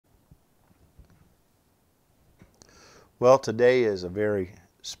Well, today is a very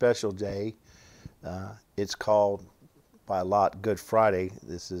special day. It's called by a lot Good Friday.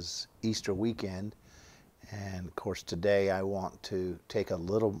 This is Easter weekend. And of course, today I want to take a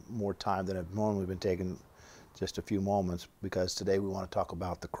little more time than I've normally been taking, just a few moments, because today we want to talk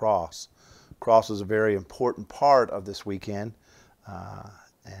about the cross. Cross is a very important part of this weekend,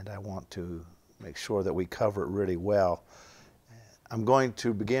 and I want to make sure that we cover it really well. I'm going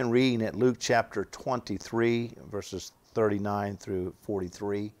to begin reading at Luke chapter 23, verses 39 through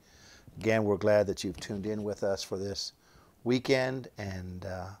 43. Again, we're glad that you've tuned in with us for this weekend, and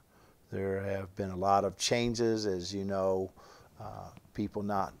there have been a lot of changes, as you know, people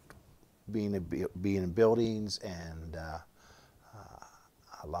not being in buildings, and a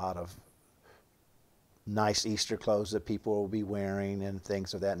lot of nice Easter clothes that people will be wearing and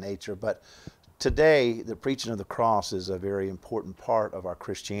things of that nature. But today, the preaching of the cross is a very important part of our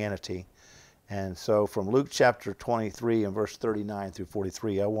Christianity. And so from Luke chapter 23 and verse 39 through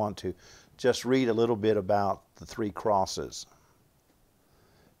 43, I want to just read a little bit about the three crosses.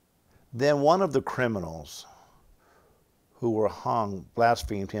 Then one of the criminals who were hung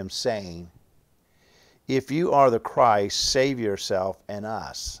blasphemed him, saying, "If you are the Christ, save yourself and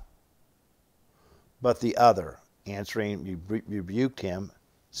us." But the other, answering, rebuked him,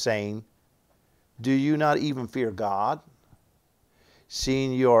 saying, "Do you not even fear God,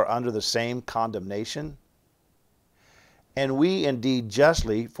 seeing you are under the same condemnation? And we indeed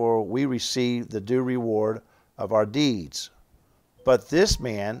justly, for we receive the due reward of our deeds. But this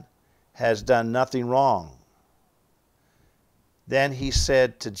man has done nothing wrong." Then he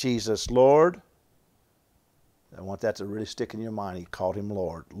said to Jesus, "Lord," I want that to really stick in your mind, he called him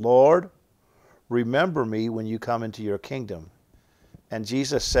Lord, "Lord, remember me when you come into your kingdom." And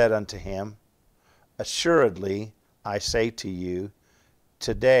Jesus said unto him, "Assuredly, I say to you,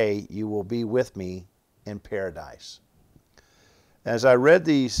 today you will be with me in paradise." As I read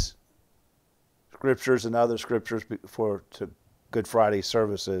these scriptures and other scriptures before to Good Friday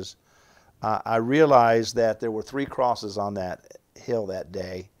services, I realized that there were three crosses on that hill that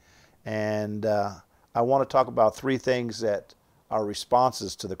day. And I want to talk about three things that are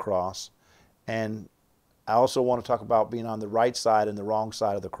responses to the cross. And I also want to talk about being on the right side and the wrong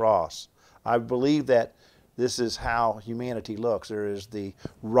side of the cross. I believe that this is how humanity looks. There is the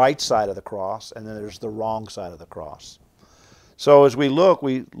right side of the cross, and then there's the wrong side of the cross. So as we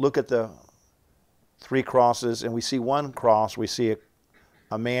look at the three crosses, and we see one cross, we see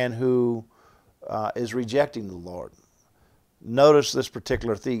a man who is rejecting the Lord. Notice this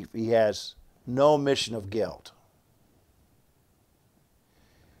particular thief. He has no admission of guilt.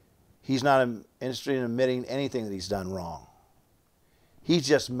 He's not interested in admitting anything that he's done wrong. He's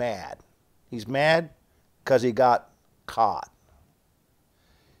just mad. He's mad because he got caught.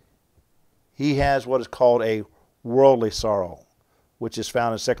 He has what is called a worldly sorrow, which is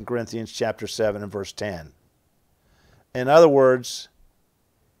found in 2 Corinthians chapter 7 and verse 10. In other words,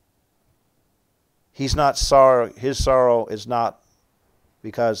 he's not sorrow. His sorrow is not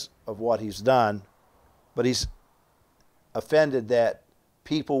because of what he's done, but he's offended that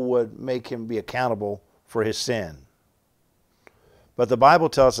people would make him be accountable for his sin. But the Bible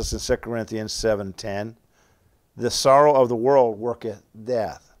tells us in 2 Corinthians 7:10, the sorrow of the world worketh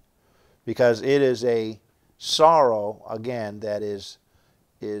death, because it is a sorrow, again, that is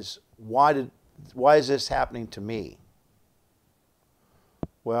why is this happening to me?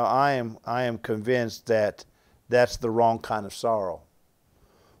 Well, I am convinced that that's the wrong kind of sorrow.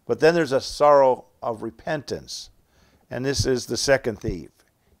 But then there's a sorrow of repentance, and this is the second thief.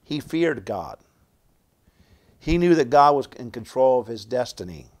 He feared God. He knew that God was in control of his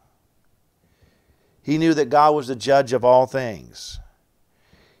destiny. He knew that God was the judge of all things.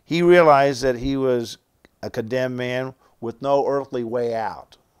 He realized that he was a condemned man with no earthly way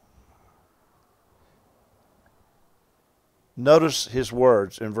out. Notice his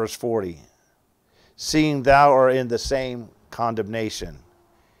words in verse 40. "Seeing thou art in the same condemnation."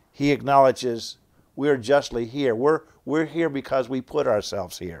 He acknowledges we're justly here. We're here because we put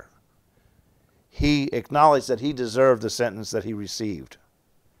ourselves here. He acknowledged that he deserved the sentence that he received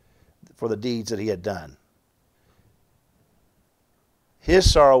for the deeds that he had done.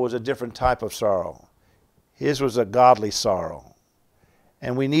 His sorrow was a different type of sorrow. His was a godly sorrow.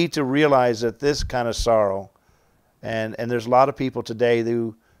 And we need to realize that this kind of sorrow, and there's a lot of people today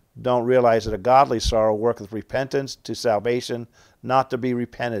who don't realize that a godly sorrow worketh repentance to salvation, not to be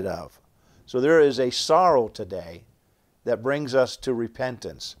repented of. So there is a sorrow today that brings us to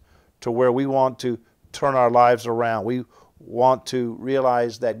repentance, to where we want to turn our lives around. We want to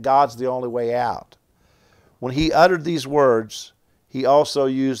realize that God's the only way out. When he uttered these words, he also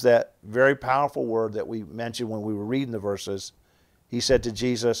used that very powerful word that we mentioned when we were reading the verses. He said to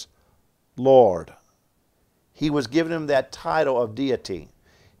Jesus, Lord. He was giving him that title of deity.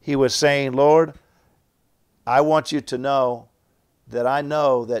 He was saying, Lord, I want you to know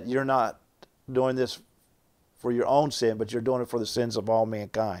that you're not doing this for your own sin, but you're doing it for the sins of all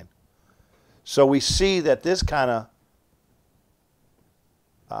mankind. So we see that this kind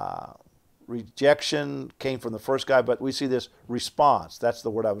of rejection came from the first guy, but we see this response. That's the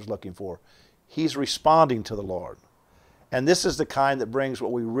word I was looking for. He's responding to the Lord. And this is the kind that brings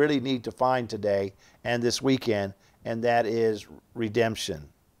what we really need to find today and this weekend, and that is redemption.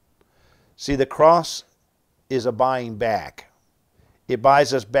 See, the cross is a buying back. It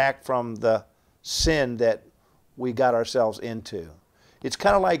buys us back from the sin that we got ourselves into. It's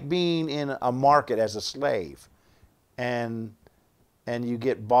kind of like being in a market as a slave, and you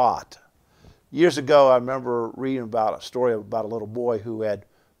get bought. Years ago, I remember reading about a story about a little boy who had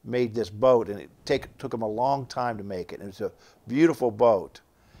made this boat, and it took him a long time to make it. And it's a beautiful boat,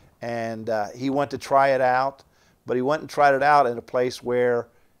 and he went to try it out, but he went and tried it out in a place where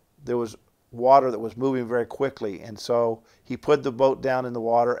there was water that was moving very quickly, and so he put the boat down in the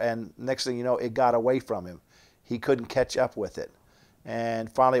water, and next thing you know, it got away from him. He couldn't catch up with it,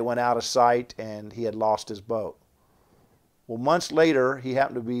 and finally it went out of sight, and he had lost his boat. Well, months later, he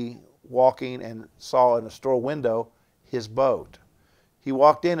happened to be walking and saw in a store window his boat. He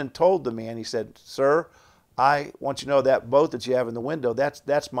walked in and told the man, he said, Sir, I want you to know that boat that you have in the window,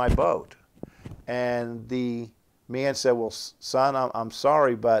 that's my boat. And the man said, well, son, I'm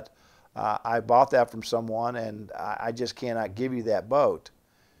sorry, but I bought that from someone, and I just cannot give you that boat.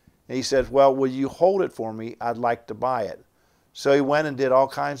 And he said, well, will you hold it for me? I'd like to buy it. So he went and did all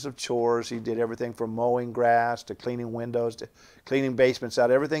kinds of chores. He did everything from mowing grass to cleaning windows to cleaning basements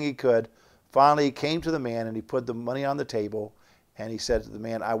out, everything he could. Finally, he came to the man, and he put the money on the table, and he said to the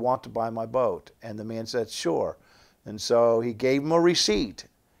man, I want to buy my boat. And the man said, sure. And so he gave him a receipt,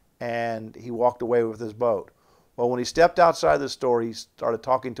 and he walked away with his boat. Well, when he stepped outside the store, he started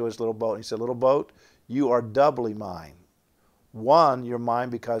talking to his little boat. He said, little boat, you are doubly mine. One, you're mine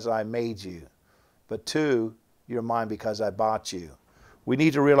because I made you. But two, you're mine because I bought you. We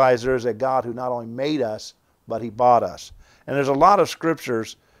need to realize there's a God who not only made us, but he bought us. And there's a lot of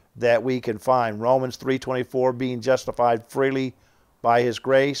scriptures that we can find. Romans 3:24, being justified freely by his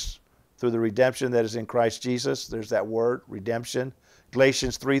grace through the redemption that is in Christ Jesus. There's that word, redemption.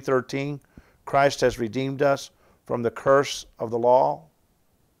 Galatians 3:13, Christ has redeemed us from the curse of the law.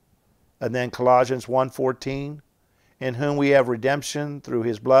 And then Colossians 1:14, in whom we have redemption through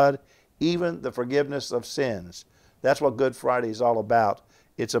his blood, even the forgiveness of sins. That's what Good Friday is all about.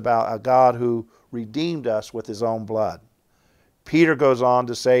 It's about a God who redeemed us with his own blood. Peter goes on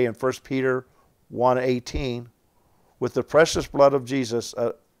to say in 1 Peter 1:18, with the precious blood of Jesus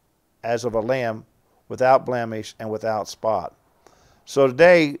as of a lamb, without blemish and without spot. So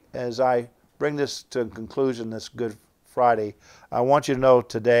today, as I bring this to a conclusion, this Good Friday, I want you to know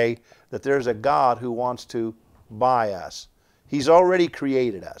today that there's a God who wants to buy us. He's already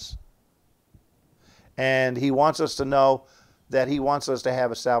created us. And he wants us to know that he wants us to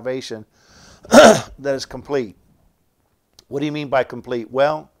have a salvation that is complete. What do you mean by complete?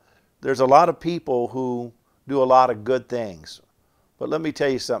 Well, there's a lot of people who do a lot of good things. But let me tell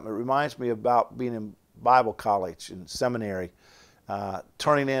you something. It reminds me about being in Bible college and seminary,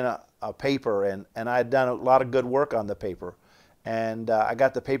 turning in a paper, and I had done a lot of good work on the paper. And I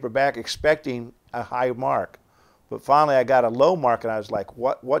got the paper back expecting a high mark. But finally I got a low mark, and I was like,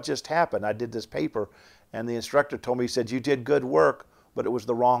 what just happened? I did this paper, and the instructor told me, he said, you did good work, but it was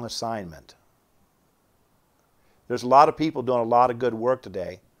the wrong assignment. There's a lot of people doing a lot of good work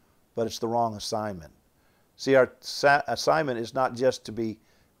today, but it's the wrong assignment. See, our assignment is not just to be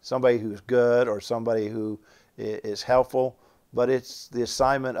somebody who's good or somebody who is helpful, but it's the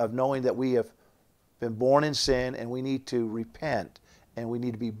assignment of knowing that we have been born in sin and we need to repent, and we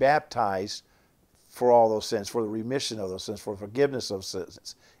need to be baptized for all those sins, for the remission of those sins, for forgiveness of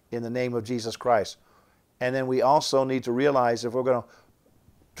sins in the name of Jesus Christ. And then we also need to realize if we're going to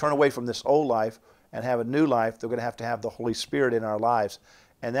turn away from this old life and have a new life, they're going to have the Holy Spirit in our lives.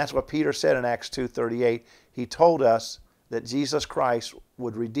 And that's what Peter said in Acts 2:38. He told us that Jesus Christ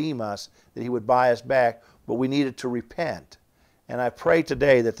would redeem us, that he would buy us back, but we needed to repent. And I pray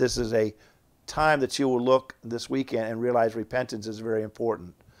today that this is a time that you will look this weekend and realize repentance is very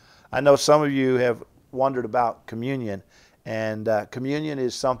important. I know some of you have wondered about communion, and communion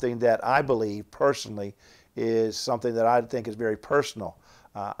is something that I believe personally is something that I think is very personal.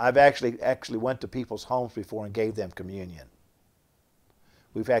 I've actually went to people's homes before and gave them communion.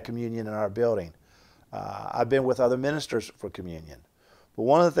 We've had communion in our building. I've been with other ministers for communion. But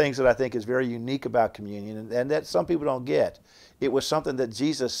one of the things that I think is very unique about communion, and that some people don't get, it was something that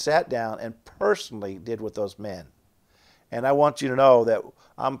Jesus sat down and personally did with those men. And I want you to know that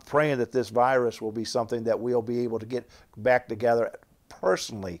I'm praying that this virus will be something that we'll be able to get back together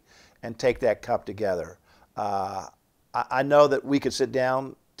personally and take that cup together. I know that we could sit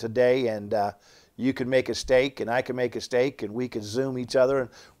down today and you could make a steak and I could make a steak and we could Zoom each other and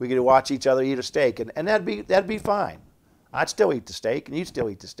we could watch each other eat a steak, and that'd be fine. I'd still eat the steak and you'd still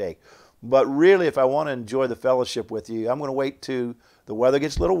eat the steak. But really, if I want to enjoy the fellowship with you, I'm going to wait till the weather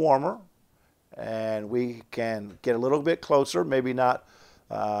gets a little warmer and we can get a little bit closer, maybe not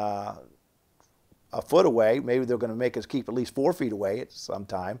a foot away. Maybe they're going to make us keep at least 4 feet away at some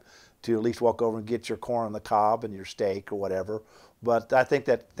time to at least walk over and get your corn on the cob and your steak or whatever. But I think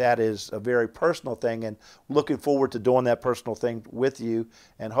that that is a very personal thing, and looking forward to doing that personal thing with you,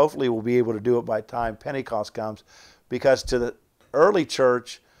 and hopefully we'll be able to do it by the time Pentecost comes, because to the early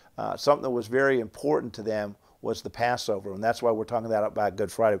church, something that was very important to them was the Passover, and that's why we're talking about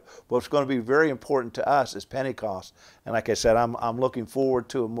Good Friday. What's going to be very important to us is Pentecost, and like I said, I'm looking forward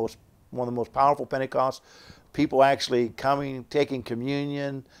to one of the most powerful Pentecosts. People actually coming, taking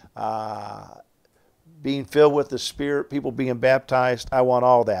communion, being filled with the Spirit, people being baptized. I want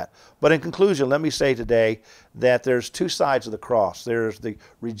all that. But in conclusion, let me say today that there's 2 sides of the cross. There's the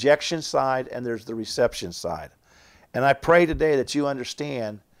rejection side and there's the reception side. And I pray today that you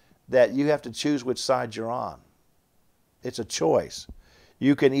understand that you have to choose which side you're on. It's a choice.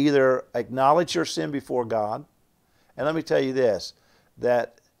 You can either acknowledge your sin before God, and let me tell you this,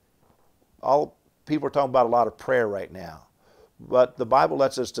 that all people are talking about a lot of prayer right now. But the Bible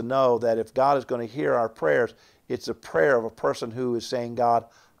lets us to know that if God is going to hear our prayers, it's a prayer of a person who is saying, God,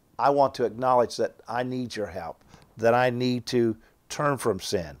 I want to acknowledge that I need your help, that I need to turn from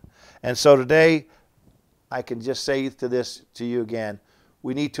sin. And so today, I can just say to you again,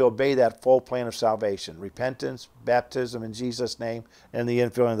 we need to obey that full plan of salvation, repentance, baptism in Jesus' name, and the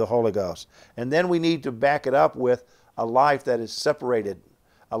infilling of the Holy Ghost. And then we need to back it up with a life that is separated,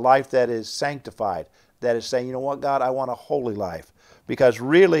 a life that is sanctified, that is saying, you know what, God, I want a holy life. Because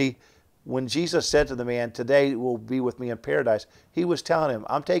really, when Jesus said to the man, today you will be with me in paradise, he was telling him,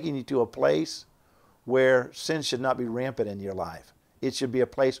 I'm taking you to a place where sin should not be rampant in your life. It should be a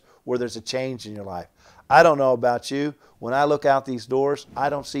place where there's a change in your life. I don't know about you. When I look out these doors, I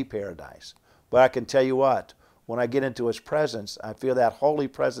don't see paradise. But I can tell you what, when I get into His presence, I feel that holy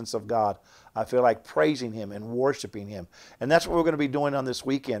presence of God. I feel like praising Him and worshiping Him. And that's what we're going to be doing on this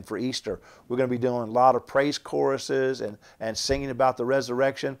weekend for Easter. We're going to be doing a lot of praise choruses and singing about the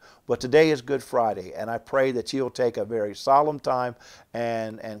resurrection. But today is Good Friday, and I pray that you'll take a very solemn time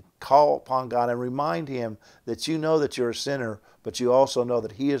and call upon God and remind Him that you know that you're a sinner, but you also know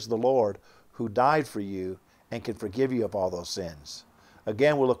that He is the Lord who died for you and can forgive you of all those sins.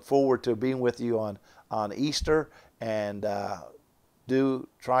 Again, we'll look forward to being with you on Easter, and do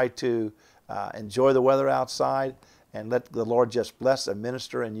try to enjoy the weather outside, and let the Lord just bless and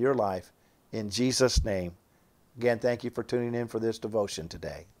minister in your life in Jesus' name. Again, thank you for tuning in for this devotion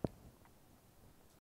today.